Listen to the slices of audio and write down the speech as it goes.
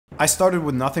I started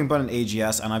with nothing but an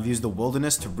AGS and I've used the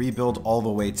wilderness to rebuild all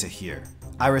the way to here.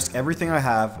 I risk everything I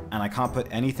have and I can't put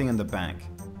anything in the bank.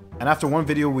 And after one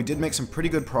video we did make some pretty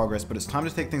good progress, but it's time to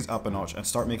take things up a notch and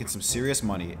start making some serious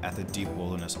money at the Deep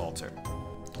Wilderness altar.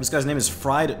 This guy's name is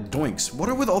Fried Doinks. What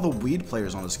are with all the weed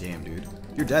players on this game, dude?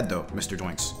 You're dead though, Mr.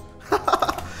 Doinks.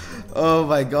 Oh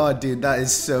my god, dude, that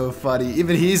is so funny.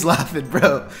 Even he's laughing,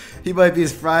 bro. He might be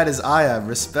as fried as I am.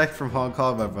 Respect from Hong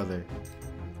Kong, my brother.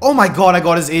 Oh my god, I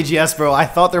got his AGS, bro. I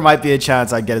thought there might be a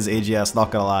chance I'd get his AGS, not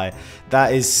gonna lie.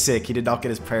 That is sick. He did not get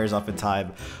his prayers up in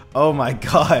time. Oh my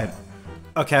god.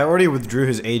 Okay, I already withdrew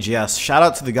his AGS. Shout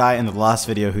out to the guy in the last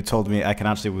video who told me I can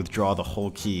actually withdraw the whole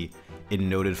key in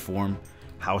noted form.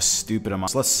 How stupid am I?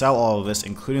 So let's sell all of this,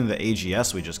 including the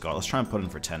AGS we just got. Let's try and put in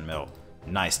for 10 mil.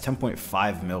 Nice,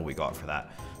 10.5 mil we got for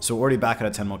that. So we're already back at a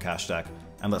 10 mil cash stack,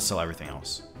 and let's sell everything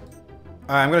else.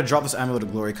 Alright, I'm gonna drop this Amulet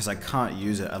of Glory because I can't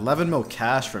use it. 11 mil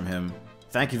cash from him.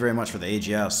 Thank you very much for the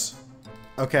AGS.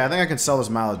 Okay, I think I can sell this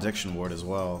Malediction Ward as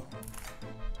well.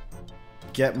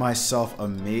 Get myself a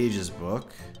Mage's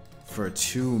Book for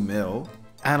 2 mil.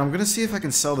 And I'm gonna see if I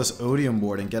can sell this Odium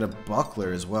Ward and get a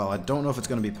Buckler as well. I don't know if it's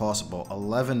gonna be possible.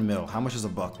 11 mil. How much is a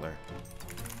Buckler?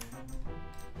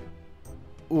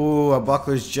 Ooh, a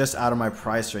Buckler's just out of my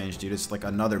price range, dude. It's like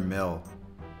another mil.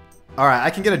 Alright, I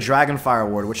can get a Dragonfire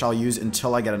Ward, which I'll use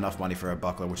until I get enough money for a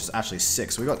Buckler, which is actually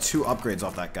 6. So we got 2 upgrades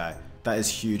off that guy. That is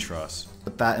huge for us.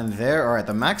 Put that in there. Alright,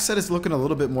 the max set is looking a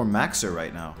little bit more maxer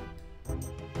right now.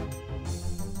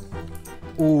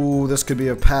 Ooh, this could be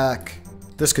a pack.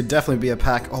 This could definitely be a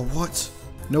pack. Oh, what?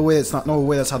 No way it's not. No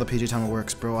way that's how the PG timer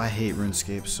works, bro. I hate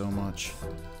RuneScape so much.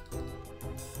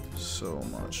 So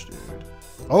much, dude.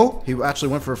 Oh, he actually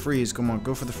went for a freeze. Come on,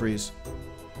 go for the freeze.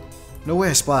 No way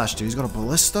I splashed, dude. He's got a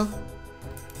ballista?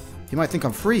 He might think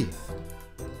I'm free.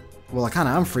 Well, I kind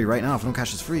of am free right now if I don't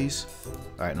catch his freeze.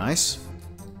 Alright, nice.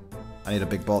 I need a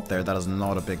big bolt there. That is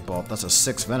not a big bolt. That's a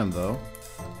 6 venom, though.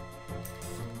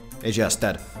 AGS,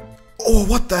 dead. Oh,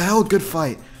 what the hell? Good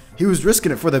fight. He was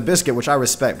risking it for the biscuit, which I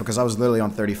respect because I was literally on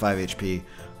 35 HP.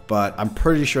 But I'm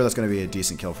pretty sure that's going to be a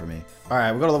decent kill for me.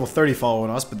 Alright, we got a level 30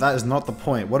 following us, but that is not the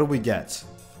point. What did we get?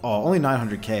 Oh, only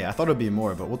 900k. I thought it would be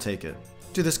more, but we'll take it.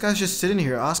 Dude, this guy's just sitting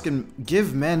here asking,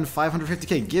 give men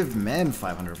 550k. Give men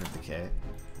 550k.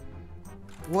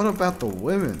 What about the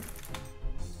women?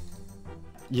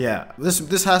 Yeah,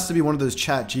 this has to be one of those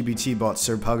chat GBT bots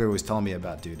Sir Pugger was telling me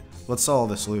about, dude. Let's sell all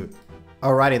this loot.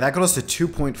 Alrighty, that got us to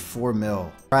 2.4 mil.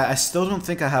 Alright, I still don't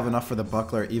think I have enough for the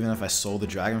Buckler even if I sold the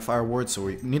Dragonfire Ward, so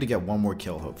we need to get one more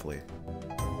kill, hopefully.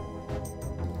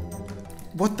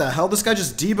 What the hell? This guy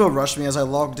just Debo rushed me as I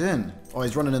logged in. Oh,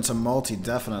 he's running into multi,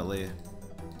 definitely.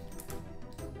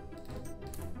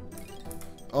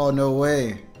 Oh, no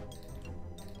way.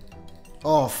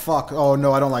 Oh, fuck. Oh,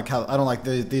 no, I don't like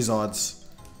these odds.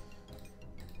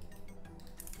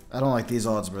 I don't like these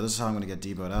odds, bro. This is how I'm gonna get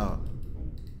Debo'd out.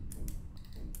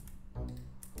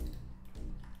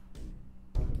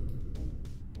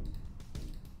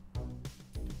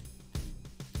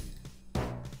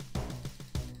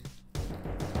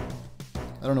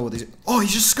 I don't know what these... Oh, he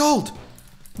just skulled!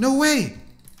 No way!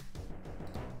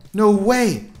 No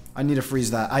way! I need to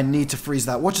freeze that. I need to freeze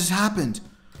that. What just happened?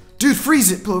 Dude,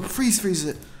 freeze it! Please freeze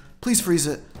it. Please freeze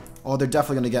it. Oh, they're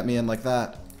definitely going to get me in like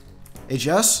that.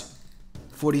 HS?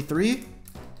 43?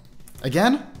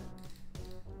 Again?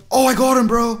 Oh, I got him,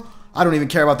 bro! I don't even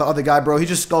care about the other guy, bro. He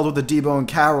just skulled with the Debo and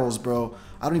Carols, bro.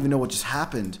 I don't even know what just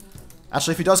happened.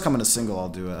 Actually, if he does come in a single, I'll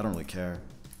do it. I don't really care.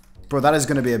 Bro, that is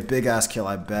going to be a big-ass kill,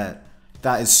 I bet.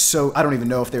 That is so... I don't even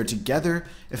know if they were together,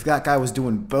 if that guy was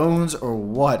doing bones or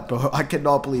what, bro. I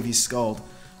cannot believe he skulled.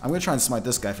 I'm going to try and smite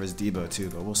this guy for his Debo too,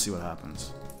 but we'll see what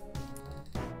happens.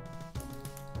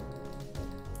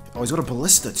 Oh, he's got a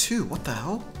ballista too. What the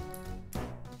hell?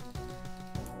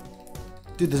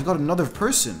 Dude, they've got another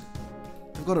person.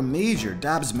 They've got a major.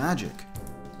 Dab's magic.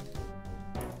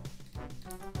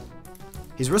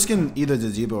 He's risking either the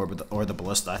Debo or the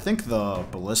ballista. I think the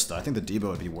ballista. I think the Debo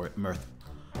would be worth...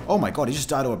 Oh my god, he just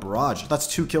died to a barrage. That's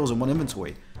 2 kills in 1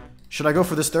 inventory. Should I go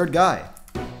for this third guy?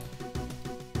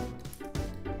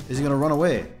 Is he gonna run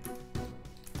away?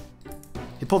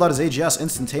 He pulled out his AGS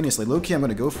instantaneously. Low-key, I'm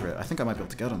gonna go for it. I think I might be able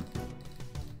to get him.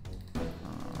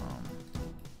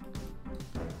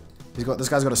 This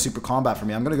guy's got a super combat for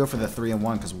me. I'm gonna go for the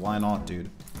 3-in-1, because why not, dude?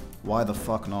 Why the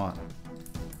fuck not?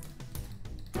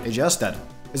 AGS dead.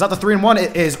 Is that the 3-in-1?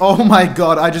 It is. Oh my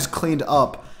god, I just cleaned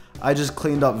up. I just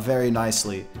cleaned up very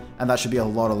nicely, and that should be a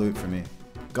lot of loot for me.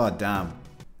 God damn.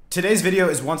 Today's video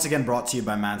is once again brought to you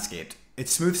by Manscaped.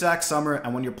 It's smooth sack summer,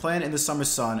 and when you're playing in the summer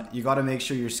sun, you gotta make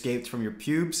sure you're scaped from your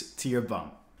pubes to your bum.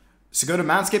 So go to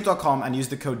manscaped.com and use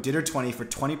the code DITTER20 for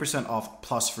 20% off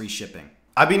plus free shipping.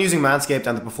 I've been using Manscaped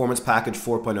and the Performance Package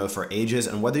 4.0 for ages,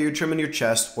 and whether you're trimming your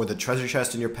chest or the treasure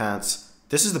chest in your pants,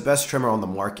 this is the best trimmer on the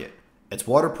market. It's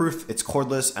waterproof, it's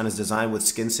cordless, and is designed with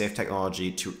skin-safe technology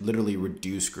to literally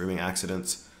reduce grooming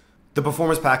accidents. The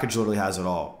Performance Package literally has it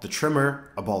all. The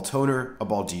trimmer, a ball toner, a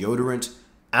ball deodorant,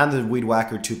 and the Weed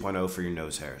Whacker 2.0 for your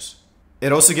nose hairs.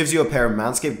 It also gives you a pair of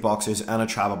Manscaped boxers and a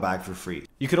travel bag for free.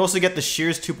 You could also get the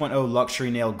Shears 2.0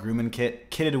 Luxury Nail Grooming Kit,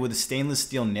 kitted with stainless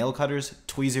steel nail cutters,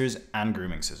 tweezers, and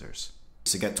grooming scissors.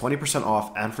 So get 20%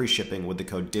 off and free shipping with the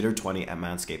code DITTER20 at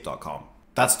manscaped.com.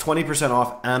 That's 20%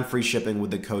 off and free shipping with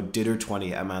the code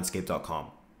DITTER20 at manscaped.com.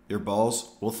 Your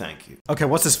balls will thank you. Okay,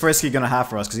 what's this Frisky gonna have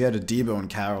for us? Because he had a Debo and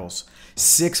Carroll's.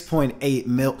 6.8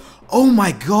 mil. Oh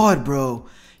my god, bro.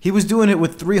 He was doing it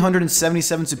with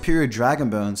 377 superior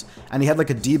Dragon Bones, and he had like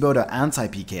a Debo to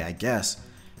anti-PK, I guess.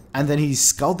 And then he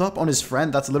skulled up on his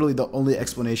friend. That's literally the only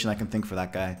explanation I can think for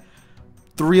that guy.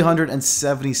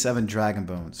 377 Dragon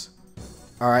Bones.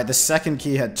 Alright, the second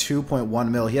key had 2.1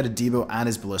 mil. He had a Debo and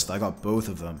his Ballista. I got both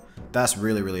of them. That's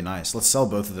really, really nice. Let's sell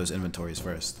both of those inventories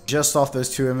first. Just off those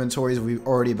two inventories, we're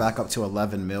already back up to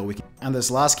 11 mil. And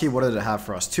this last key, what did it have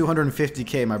for us?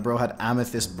 250k. My bro had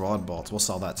Amethyst Broadbolt. We'll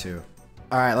sell that too.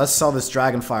 Alright, let's sell this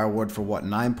Dragonfire Award for what?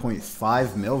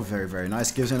 9.5 mil? Very, very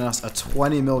nice. Gives us a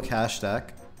 20 mil cash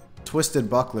stack. Twisted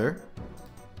Buckler.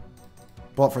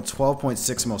 Bought for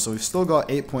 12.6 mil. So we've still got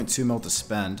 8.2 mil to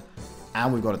spend.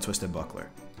 And we've got a Twisted Buckler.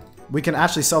 We can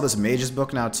actually sell this Mage's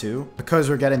Book now too. Because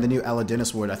we're getting the new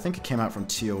Eladinis Ward. I think it came out from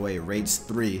TOA, Raids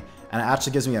 3. And it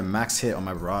actually gives me a max hit on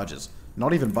my barrages.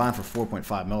 Not even buying for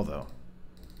 4.5 mil though.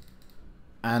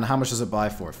 And how much does it buy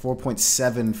for?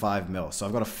 4.75 mil. So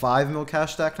I've got a 5 mil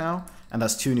cash stack now, and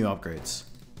that's 2 new upgrades.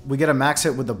 We get a max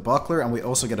hit with the Buckler, and we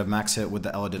also get a max hit with the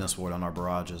Eladinis Ward on our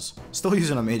barrages. Still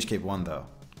using a Mage Cape 1 though.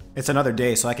 It's another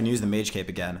day, so I can use the Mage Cape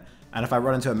again. And if I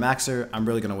run into a maxer, I'm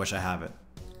really gonna wish I have it.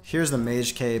 Here's the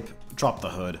Mage Cape. Drop the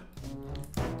hood.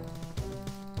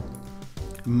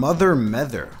 Mother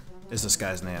Mether is this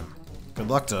guy's name. Good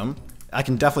luck to him. I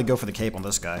can definitely go for the cape on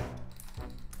this guy.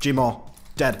 G-Maul.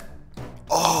 Dead.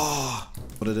 Oh,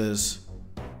 what it is.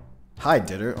 Hi,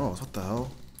 Ditter. Oh, what the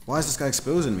hell? Why is this guy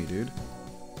exposing me, dude?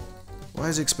 Why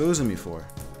is he exposing me for?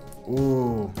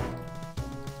 Ooh.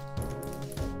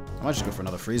 I might just go for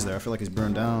another freeze there. I feel like he's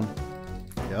burned down.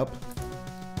 Yep.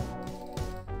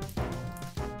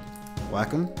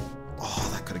 Whack him. Oh,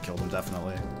 that could have killed him,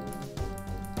 definitely.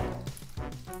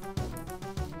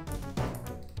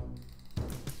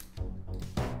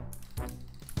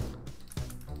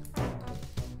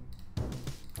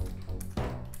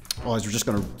 Oh, he's just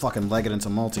gonna fucking leg it into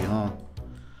multi, huh?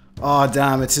 Oh,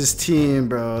 damn, it's his team,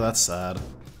 bro. That's sad.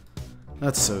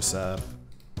 That's so sad.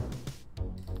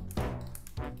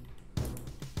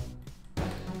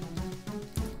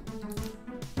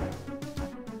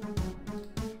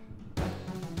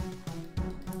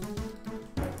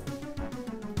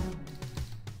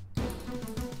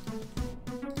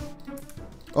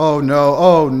 Oh no,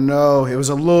 oh no, it was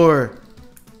a lure.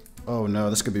 Oh no,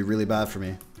 this could be really bad for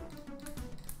me.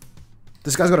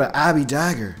 This guy's got an Abbey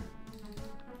Dagger.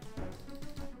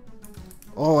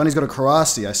 Oh, and he's got a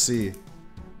Karasi, I see.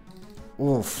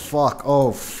 Oh fuck,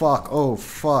 oh fuck, oh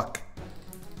fuck.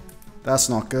 That's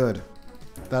not good.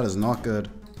 That is not good.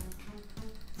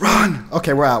 Run!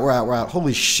 Okay, we're out, we're out, we're out.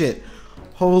 Holy shit.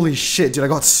 Holy shit, dude, I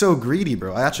got so greedy,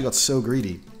 bro. I actually got so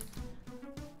greedy.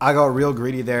 I got real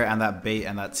greedy there, and that bait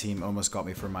and that team almost got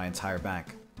me for my entire bank.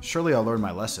 Surely I'll learn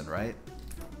my lesson, right?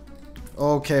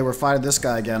 Okay, we're fighting this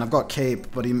guy again. I've got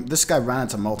cape, but this guy ran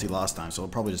into multi last time, so we'll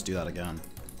probably just do that again.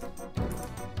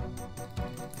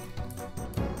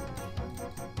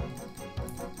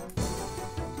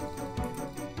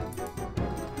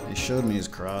 He showed me his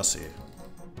Karasi.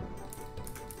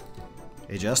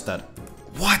 AGS that.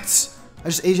 What? I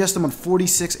just AGS'd him on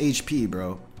 46 HP,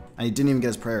 bro. And he didn't even get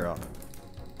his prayer up.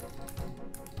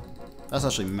 That's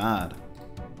actually mad.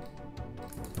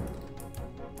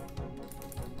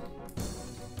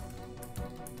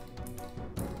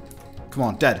 Come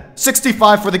on, dead.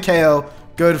 65 for the KO.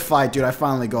 Good fight, dude. I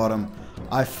finally got him.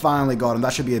 I finally got him.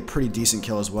 That should be a pretty decent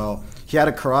kill as well. He had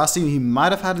a Karasi. He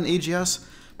might have had an AGS,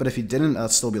 but if he didn't,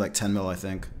 that'd still be like 10 mil, I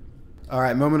think.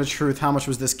 Alright, moment of truth. How much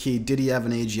was this key? Did he have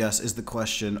an AGS is the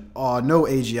question. Oh, no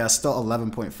AGS. Still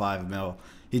 11.5 mil.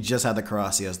 He just had the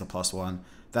Karasi as the +1.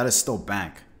 That is still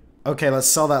bank. Okay, let's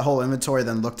sell that whole inventory,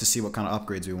 then look to see what kind of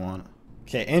upgrades we want.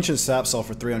 Okay, Ancient Sap sell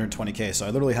for 320k, so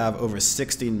I literally have over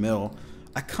 16 mil.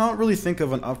 I can't really think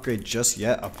of an upgrade just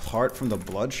yet, apart from the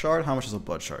Blood Shard. How much does a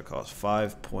Blood Shard cost?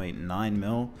 5.9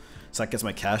 mil. So that gets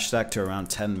my cash stack to around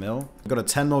 10 mil. I got a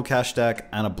 10 mil cash stack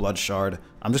and a blood shard.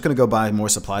 I'm just gonna go buy more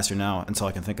supplies for now until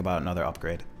I can think about another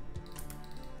upgrade.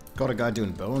 Got a guy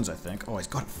doing bones, I think. Oh, he's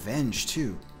got Venge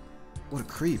too. What a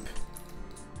creep.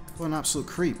 What an absolute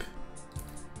creep.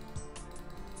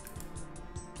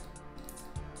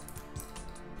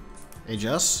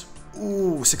 AGS.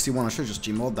 Ooh, 61. I should have just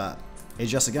Gmod that.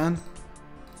 AGS again.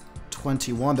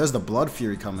 21. There's the Blood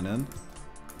Fury coming in.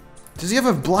 Does he have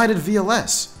a blighted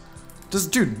VLS?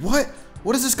 Dude, what?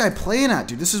 What is this guy playing at,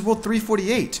 dude? This is World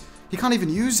 348. He can't even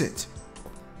use it.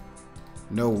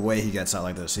 No way he gets out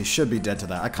like this. He should be dead to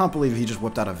that. I can't believe he just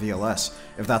whipped out a VLS,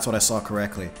 if that's what I saw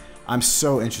correctly. I'm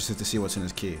so interested to see what's in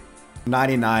his key.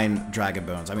 99 Dragon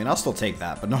Bones. I mean, I'll still take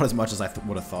that, but not as much as I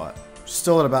would have thought.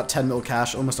 Still at about 10 mil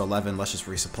cash, almost 11. Let's just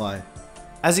resupply.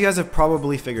 As you guys have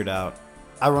probably figured out,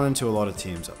 I run into a lot of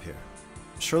teams up here.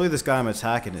 Surely this guy I'm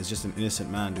attacking is just an innocent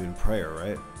man doing prayer,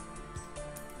 right?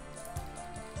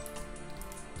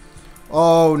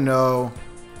 Oh no.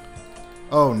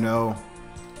 Oh no.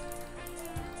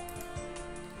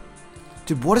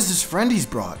 Dude, what is this friend he's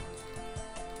brought?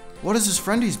 What is this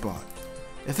friend he's brought?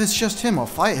 If it's just him, I'll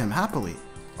fight him happily.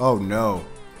 Oh no.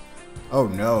 Oh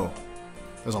no.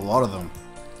 There's a lot of them.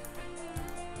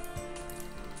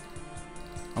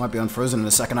 I might be unfrozen in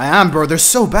a second. I am, bro. They're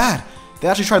so bad. They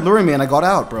actually tried luring me and I got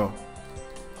out, bro.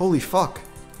 Holy fuck.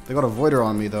 They got a Voider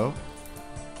on me, though.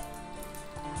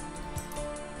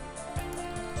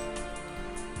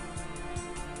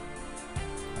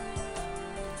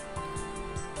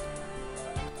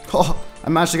 Oh, I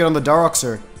managed to get on the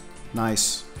Daroxer.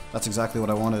 Nice. That's exactly what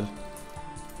I wanted.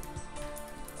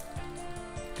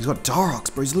 He's got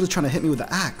Darox, bro. He's literally trying to hit me with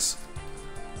the axe.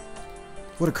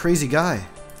 What a crazy guy.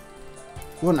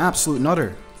 What an absolute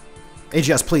nutter.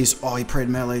 AGS, please. Oh, he prayed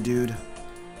melee, dude.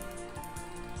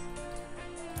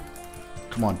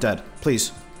 Come on, dead.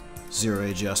 Please. 0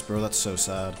 AGS, bro. That's so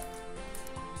sad.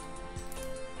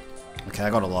 Okay, I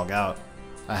gotta log out.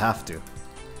 I have to.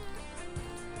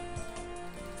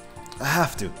 I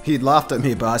have to. He laughed at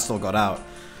me, but I still got out.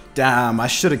 Damn, I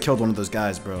should have killed one of those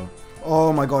guys, bro.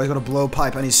 Oh my god, he's got a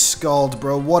blowpipe and he's skulled,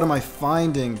 bro. What am I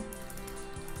finding?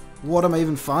 What am I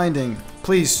even finding?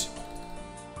 Please.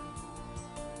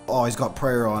 Oh, he's got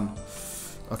prayer on.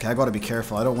 Okay, I gotta be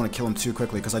careful. I don't want to kill him too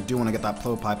quickly because I do want to get that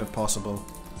blowpipe if possible.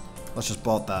 Let's just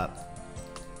bolt that.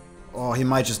 Oh, he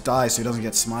might just die so he doesn't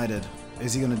get smited.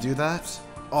 Is he gonna do that?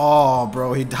 Oh,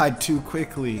 bro, he died too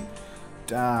quickly.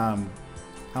 Damn.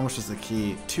 How much is the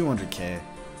key? 200k.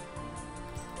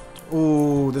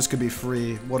 Ooh, this could be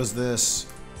free. What is this?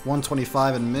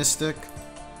 125 in Mystic.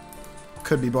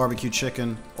 Could be barbecue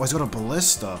chicken. Oh, he's got a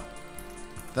ballista.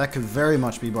 That could very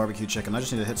much be barbecue chicken. I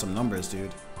just need to hit some numbers,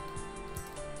 dude.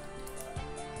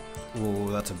 Ooh,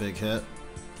 that's a big hit.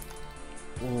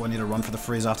 Ooh, I need to run for the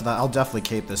freeze after that. I'll definitely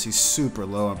cape this. He's super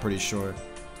low, I'm pretty sure.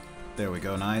 There we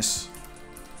go, nice.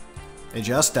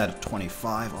 AGS dead.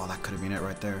 25. Oh, that could have been it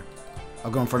right there.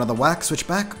 I'll go in for another whack. Switch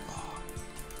back. Oh.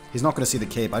 He's not going to see the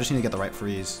cape. I just need to get the right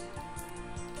freeze.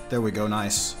 There we go,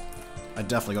 nice. I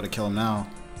definitely got to kill him now.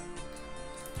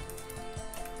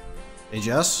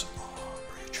 AGS.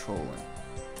 Trolling.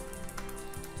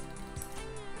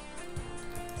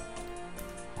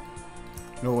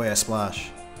 No way I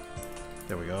splash.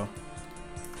 There we go.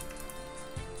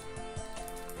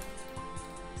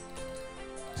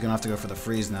 He's gonna have to go for the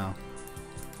freeze now.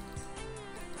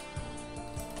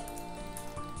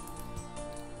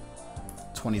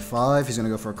 $25. He's gonna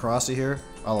go for a crossy here.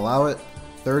 I'll allow it.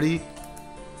 30.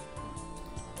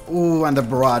 Ooh, and the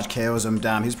barrage KOs him.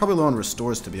 Damn, he's probably low on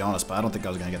restores to be honest, but I don't think I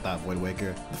was gonna get that Void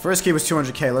Waker. The first key was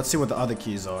 200k. Let's see what the other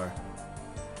keys are.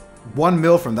 1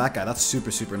 mil from that guy. That's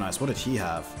super, super nice. What did he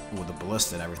have? Ooh, the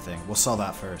ballista and everything. We'll sell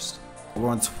that first. We're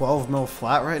on 12 mil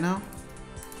flat right now.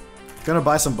 Gonna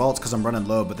buy some bolts because I'm running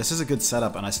low, but this is a good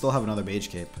setup, and I still have another mage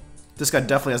cape. This guy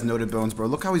definitely has noted bones, bro.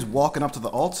 Look how he's walking up to the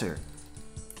altar.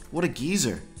 What a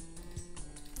geezer.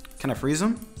 Can I freeze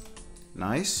him?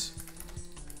 Nice.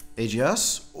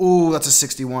 AGS? Ooh, that's a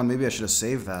 61. Maybe I should have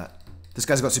saved that. This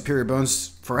guy's got superior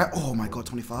bones for... Oh my god,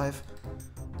 25.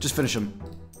 Just finish him.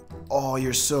 Oh,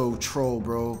 you're so troll,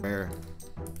 bro. Where?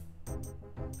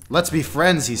 Let's be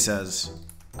friends, he says.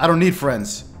 I don't need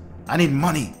friends. I need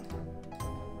money.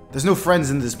 There's no friends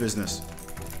in this business.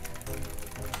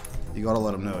 You gotta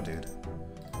let him know, dude.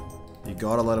 You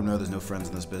gotta let him know there's no friends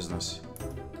in this business.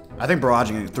 I think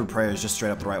barraging through prayer is just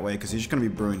straight up the right way because he's just going to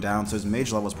be brewing down, so his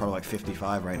mage level is probably like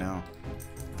 55 right now.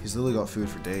 He's literally got food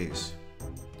for days.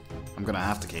 I'm going to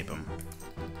have to cape him.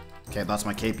 Okay, that's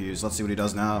my cape use. Let's see what he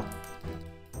does now.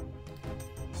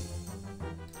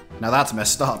 Now that's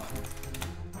messed up.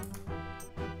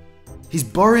 He's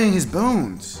burying his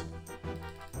bones.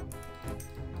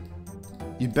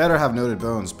 You better have noted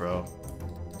bones, bro.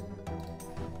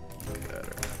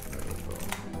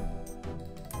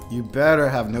 You better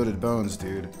have noted bones,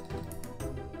 dude.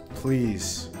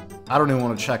 Please. I don't even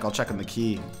want to check. I'll check on the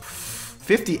key.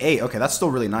 58. Okay, that's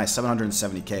still really nice.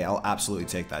 770k. I'll absolutely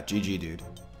take that. GG, dude.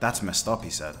 That's messed up,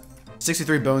 he said.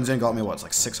 63 bones in got me, what, it's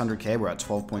like 600k? We're at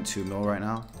 12.2 mil right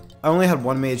now. I only had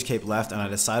one mage cape left, and I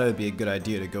decided it'd be a good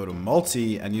idea to go to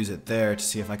multi and use it there to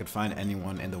see if I could find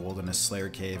anyone in the Wilderness Slayer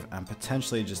cave and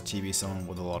potentially just TB someone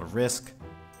with a lot of risk.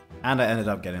 And I ended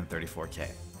up getting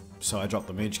 34k. So I dropped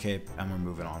the mage cape and we're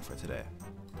moving on for today.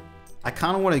 I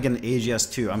kind of want to get an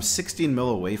AGS too. I'm 16 mil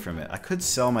away from it. I could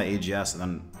sell my AGS and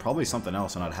then probably something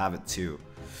else and I'd have it too.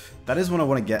 That is what I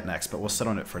want to get next, but we'll sit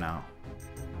on it for now.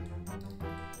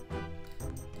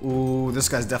 Ooh, this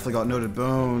guy's definitely got noted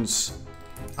bones.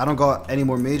 I don't got any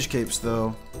more mage capes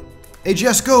though.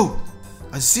 AGS, go!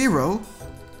 A 0?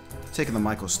 Taking the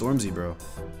Michael Stormzy, bro.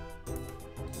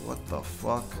 What the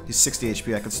fuck? He's 60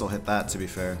 HP. I could still hit that, to be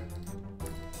fair.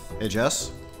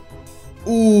 AGS?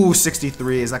 Ooh,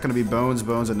 63. Is that going to be bones,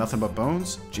 bones, and nothing but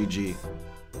bones? GG.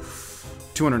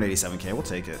 287k. We'll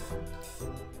take it.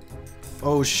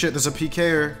 Oh shit, there's a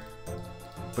PKer.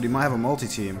 But he might have a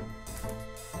multi-team.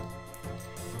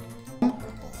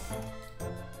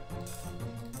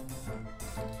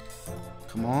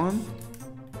 Come on.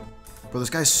 Bro, this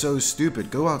guy's so stupid.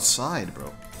 Go outside,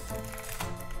 bro.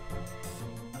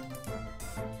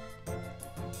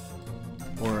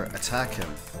 Or attack him.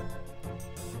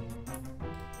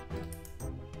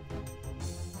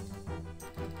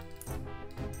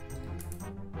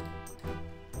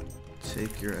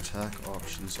 Take your attack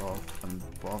options off and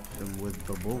bop him with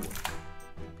the bullet.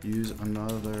 Use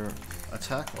another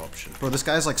attack option. Bro, this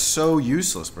guy's like so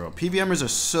useless, bro. PVMers are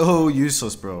so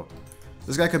useless, bro.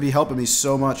 This guy could be helping me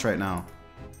so much right now.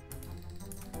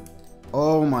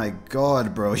 Oh my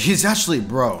god, bro. He's actually,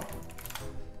 bro.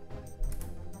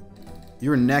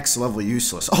 You're next level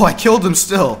useless. Oh, I killed him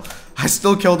still. I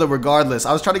still killed him regardless.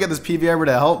 I was trying to get this PVMer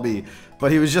to help me,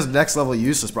 but he was just next level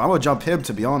useless, bro. I'm gonna jump him,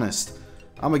 to be honest.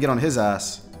 I'm gonna get on his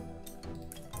ass.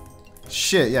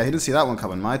 Shit, yeah, he didn't see that one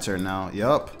coming. My turn now.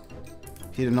 Yup.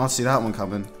 He did not see that one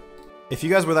coming. If you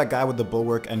guys were that guy with the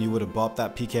bulwark and you would have bopped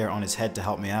that PKer on his head to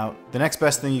help me out, the next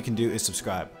best thing you can do is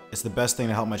subscribe. It's the best thing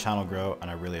to help my channel grow,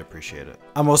 and I really appreciate it.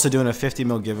 I'm also doing a 50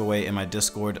 mil giveaway in my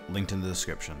Discord, linked in the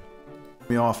description.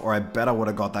 Me off, or I bet I would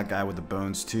have got that guy with the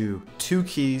bones too. 2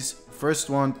 keys. First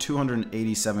one,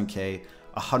 287k,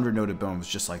 100 noted bones,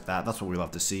 just like that. That's what we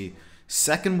love to see.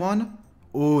 Second one,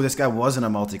 ooh, this guy wasn't a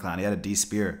multi-clan. He had a D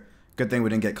spear. Good thing we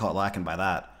didn't get caught lacking by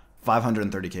that.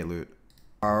 530k loot.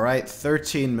 Alright,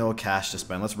 13 mil cash to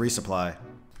spend. Let's resupply.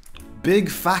 Big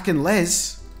fucking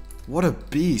Les. What a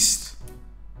beast.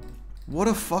 What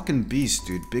a fucking beast,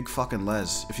 dude. Big fucking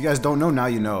Les. If you guys don't know, now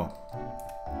you know.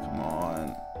 Come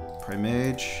on. Pray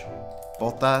mage.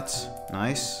 Bolt that.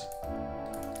 Nice.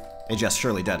 AGS,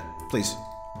 surely dead. Please.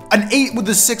 An 8 with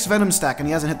the 6 venom stack and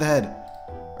he hasn't hit the head.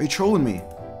 Are you trolling me?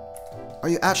 Are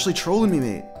you actually trolling me,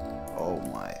 mate? Oh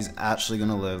my. He's actually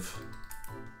gonna live.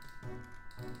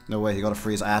 No way, he got a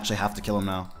freeze. I actually have to kill him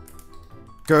now.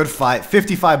 Good fight.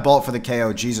 55 bolt for the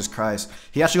KO. Jesus Christ.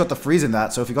 He actually got the freeze in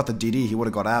that, so if he got the DD, he would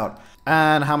have got out.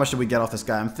 And how much did we get off this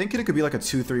guy? I'm thinking it could be like a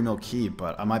 2-3 mil key,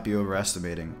 but I might be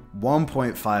overestimating.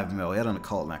 1.5 mil. He had an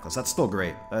occult necklace. That's still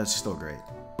great. That's still great.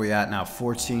 Where we at now?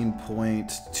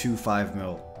 14.25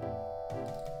 mil.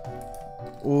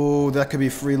 Oh, that could be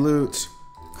free loot.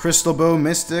 Crystal Bow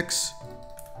Mystics.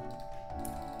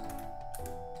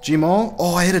 Gmo.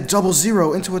 Oh, I hit a double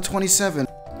 0 into a 27.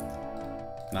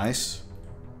 Nice.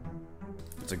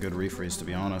 That's a good refreeze, to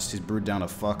be honest. He's brewed down to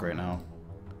fuck right now.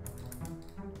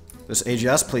 This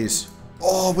AGS, please.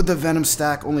 Oh, with the venom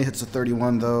stack. Only hits a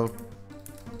 31, though.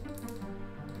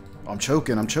 Oh, I'm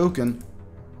choking. I'm choking.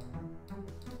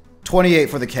 28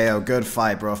 for the KO. Good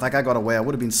fight, bro. If that guy got away, I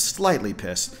would have been slightly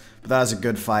pissed. But that was a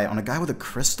good fight. On a guy with a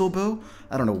crystal bow?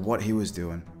 I don't know what he was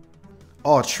doing.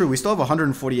 Oh, true. We still have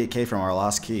 148k from our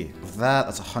last key. With that,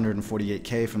 that's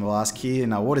 148k from the last key.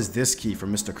 And now what is this key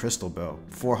from Mr. Crystal Bow?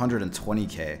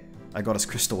 420k. I got his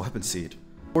crystal weapon seed.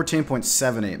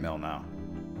 14.78 mil now.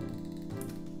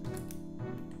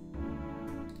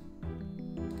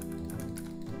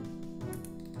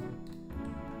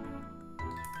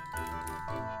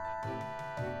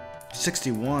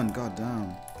 $61,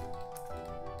 goddamn.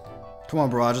 Come on,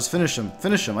 bro, just finish him.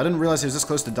 Finish him. I didn't realize he was this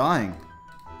close to dying.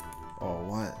 Oh,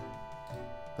 what?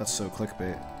 That's so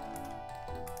clickbait.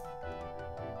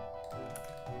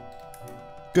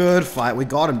 Good fight. We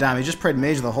got him. Damn, he just prayed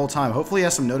mage the whole time. Hopefully he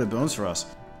has some noted bones for us.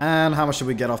 And how much did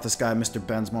we get off this guy, Mr.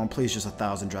 Benzmon? Please, just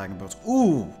 1,000 dragon bones.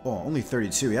 Ooh! Oh, only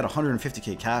 32. He had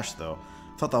 150k cash, though.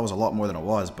 Thought that was a lot more than it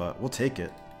was, but we'll take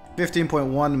it.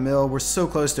 15.1 mil, we're so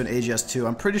close to an AGS2.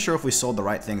 I'm pretty sure if we sold the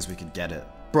right things, we could get it.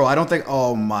 Bro, I don't think,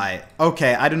 oh my.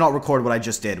 Okay, I did not record what I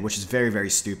just did, which is very, very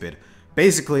stupid.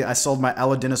 Basically, I sold my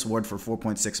Eladinus ward for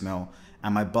 4.6 mil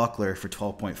and my buckler for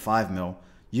 12.5 mil.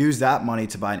 Used that money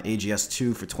to buy an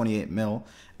AGS2 for 28 mil.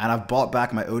 And I've bought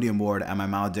back my Odium ward and my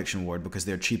Malediction ward because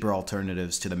they're cheaper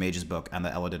alternatives to the Mage's Book and the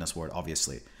Eladinus ward,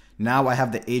 obviously. Now I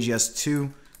have the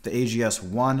AGS2, the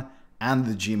AGS1, and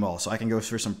the Gmaul, so I can go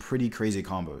through some pretty crazy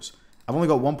combos. I've only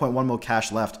got 1.1 mil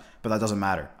cash left, but that doesn't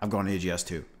matter. I've got an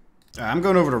AGS2. Alright, I'm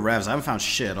going over to Revs. I haven't found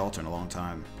shit at Alter in a long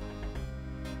time.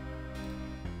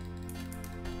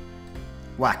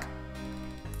 Whack.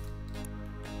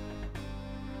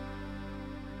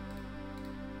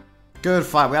 Good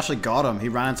fight. We actually got him. He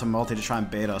ran into multi to try and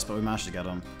bait us, but we managed to get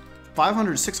him.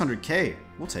 500, 600k.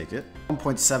 We'll take it.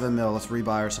 1.7 mil. Let's rebuy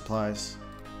our supplies.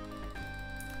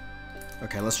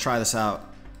 Okay, let's try this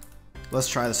out. Let's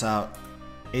try this out.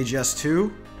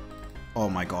 AGS2. Oh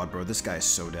my god, bro. This guy is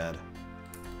so dead.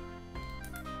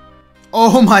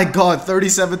 Oh my god,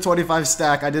 37-25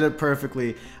 stack. I did it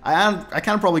perfectly. I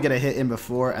can probably get a hit in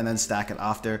before and then stack it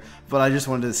after, but I just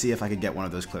wanted to see if I could get one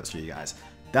of those clips for you guys.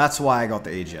 That's why I got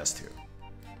the AGS2.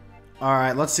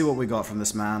 Alright, let's see what we got from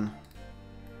this man.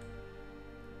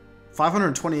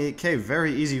 528k,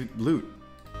 very easy loot.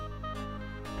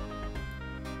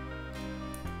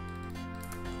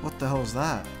 What the hell is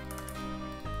that?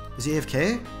 Is he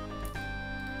AFK?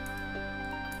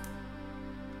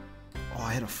 Oh,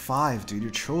 I hit a 5, dude.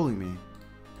 You're trolling me.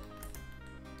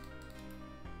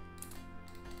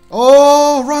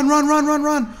 Oh, run, run, run, run,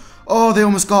 run. Oh, they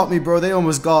almost got me, bro. They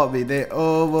almost got me. They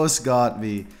almost got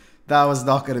me. That was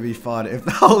not going to be fun.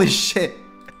 Holy shit.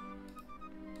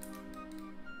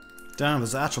 Damn,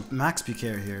 there's actual max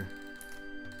PK here.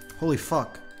 Holy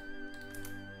fuck.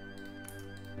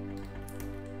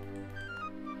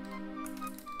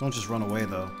 Don't just run away,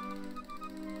 though.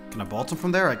 Can I bolt him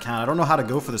from there? I can. I don't know how to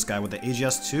go for this guy with the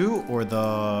AGS2 or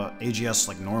the AGS,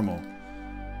 like, normal.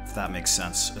 If that makes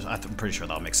sense. I'm pretty sure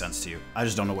that'll make sense to you. I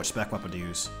just don't know which spec weapon to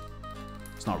use.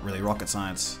 It's not really rocket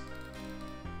science.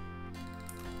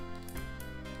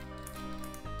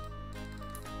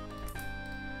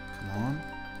 Come on.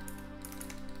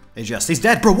 AGS. He's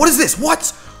dead, bro. What is this?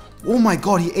 What? Oh my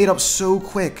god, he ate up so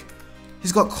quick.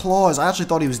 He's got claws. I actually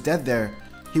thought he was dead there.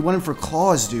 He went in for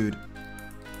claws, dude.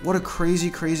 What a crazy,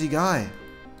 crazy guy.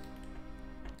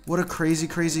 What a crazy,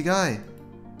 crazy guy.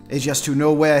 AGS2,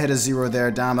 no way I hit a 0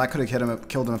 there. Damn, that could have hit him,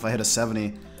 killed him if I hit a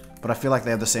 70. But I feel like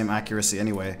they have the same accuracy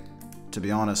anyway, to be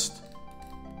honest.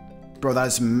 Bro, that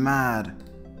is mad.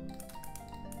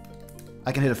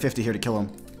 I can hit a 50 here to kill him.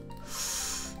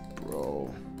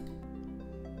 Bro.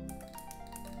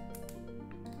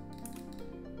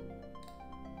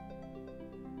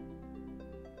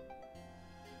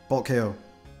 Bolt KO.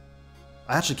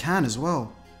 I actually can as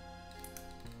well.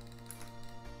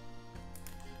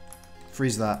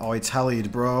 Freeze that. Oh, he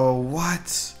tallied, bro.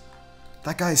 What?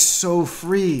 That guy's so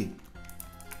free.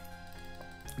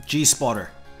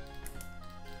 G-Spotter.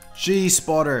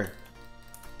 G-Spotter.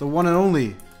 The one and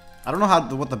only. I don't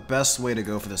know what the best way to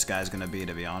go for this guy is going to be,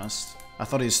 to be honest. I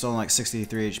thought he was still in like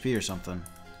 63 HP or something.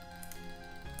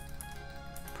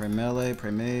 Pray melee,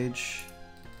 pray mage.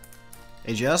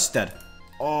 AGS, dead.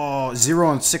 Oh, 0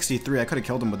 on 63. I could have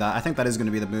killed him with that. I think that is going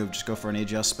to be the move. Just go for an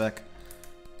AGS spec.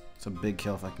 It's a big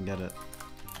kill if I can get it.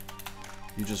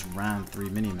 You just ran 3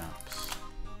 mini-maps.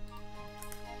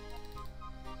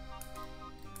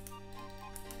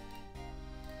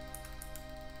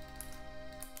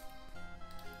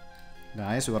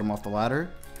 Nice, we got him off the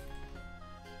ladder.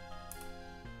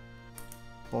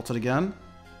 Bolted again.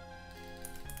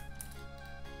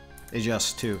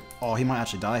 AGS 2. Oh, he might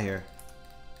actually die here.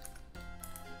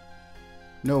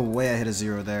 No way I hit a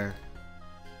 0 there.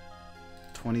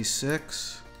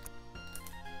 26.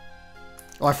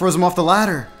 Oh, I froze him off the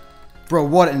ladder. Bro,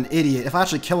 what an idiot. If I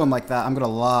actually kill him like that, I'm gonna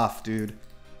laugh, dude.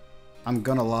 I'm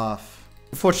gonna laugh.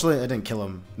 Unfortunately, I didn't kill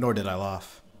him, nor did I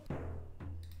laugh.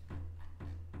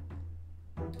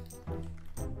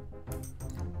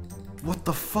 What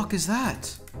the fuck is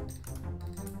that?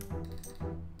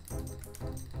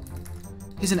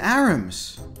 He's an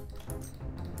Arams.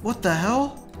 What the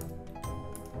hell?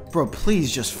 Bro,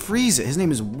 please just freeze it. His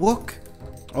name is Wook.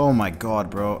 Oh my god,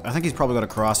 bro. I think he's probably got a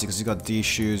Karasi because he's got D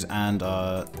shoes and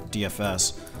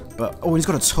DFS. But, oh, and he's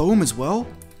got a tome as well?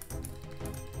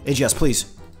 AGS,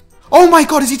 please. Oh my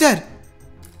god, is he dead?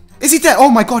 Is he dead? Oh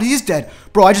my god, he is dead.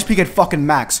 Bro, I just PK'd fucking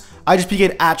max. I just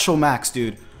PK'd actual max,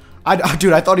 dude.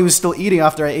 Dude, I thought he was still eating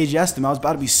after I AGS'd him. I was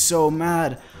about to be so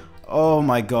mad. Oh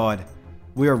my god.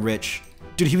 We are rich.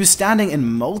 Dude, he was standing in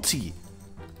multi.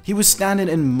 He was standing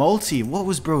in multi. What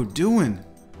was bro doing?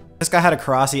 This guy had a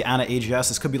Karasi and an AGS.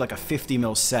 This could be like a 50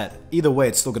 mil set. Either way,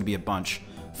 it's still gonna be a bunch.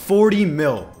 40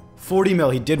 mil. 40 mil.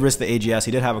 He did risk the AGS.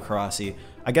 He did have a Karasi.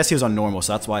 I guess he was on normal,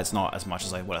 so that's why it's not as much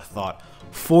as I would have thought.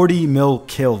 40 mil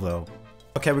kill though.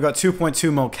 Okay, we got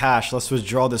 2.2 mil cash. Let's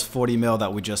withdraw this 40 mil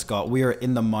that we just got. We are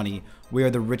in the money. We are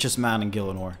the richest man in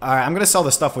Gillinor. Alright, I'm gonna sell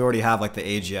the stuff we already have, like the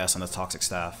AGS and the Toxic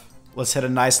Staff. Let's hit a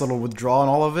nice little withdrawal on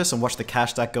all of this and watch the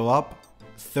cash stack go up.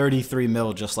 33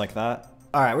 mil just like that.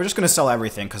 Alright, we're just gonna sell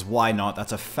everything, because why not?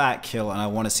 That's a fat kill, and I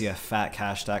want to see a fat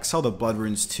cash stack. Sell the blood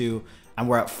runes too, and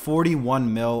we're at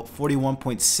 41 mil,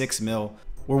 41.6 mil.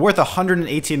 We're worth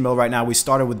 118 mil right now. We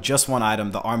started with just one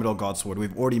item, the armadyl godsword.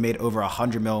 We've already made over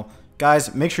 100 mil.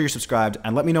 Guys, make sure you're subscribed,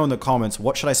 and let me know in the comments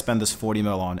what should I spend this 40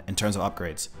 mil on in terms of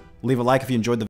upgrades. Leave a like if you enjoyed the